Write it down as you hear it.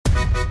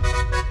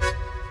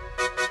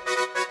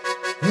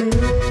This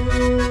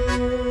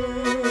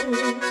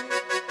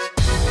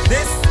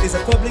is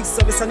a public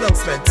service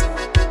announcement.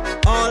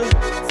 All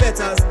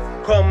fetters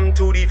come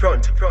to the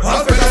front.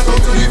 All fetters come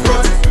to the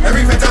front.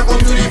 Every fetter come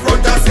to the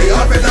front. I say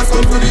all fetters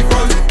come to the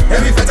front.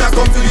 Every fetter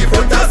come to the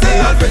front. I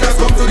say all fetters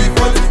come to the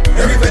front.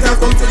 Every fetter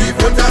come to the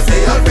front. I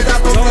say all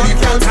fetters come to the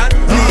front.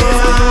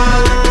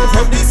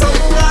 From the sun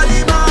all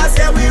the mass,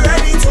 yeah, we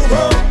ready to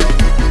go.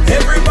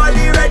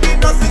 Everybody ready,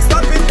 nothing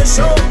stopping the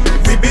show.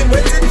 We've been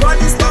waiting for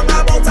this long,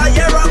 about a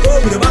year ago.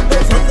 With the back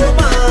down from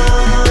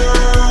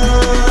Promoz,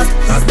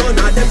 cause none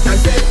of them can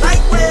fit like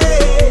we.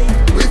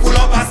 We pull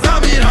up a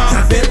stamina.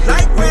 Can fit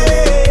like we.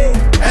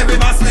 Every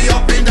mass we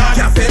up in that.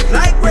 Can fit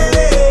like we.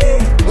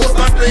 Most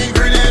mass playing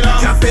Grenada.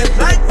 Can fit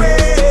like we.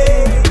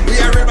 We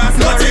every mass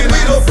nothing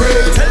we no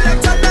afraid. Tell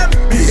them.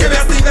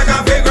 Behavior things like a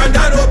vagrant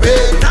and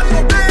obey. That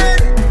no pain.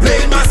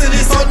 Playing mass in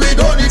the sun, we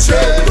don't need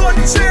shade. Don't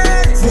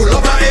change. Full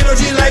of our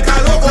energy like a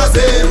local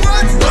say.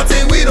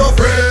 Nothing we no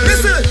afraid.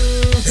 Listen.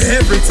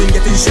 Everything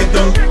getting shake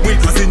down. We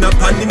causing a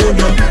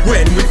pandemonium.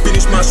 When we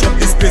finish mash up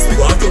this place, we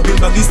go out to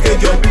build back the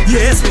stadium.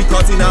 Yes, we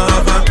caught in a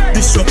harbor.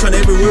 Destruction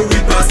everywhere we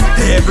pass.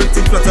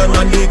 Everything flatten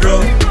on the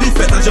ground. The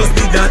feta just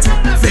did that.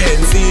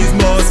 Fences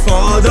must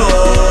fall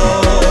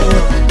down.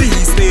 The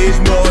stage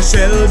must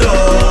shell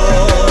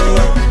down.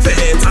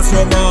 Fetas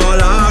from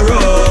all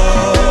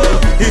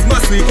around. If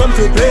mass we come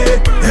to play,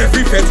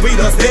 every fet we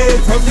just stay.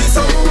 From the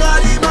song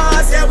of the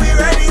mass, yeah, we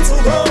ready to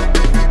go.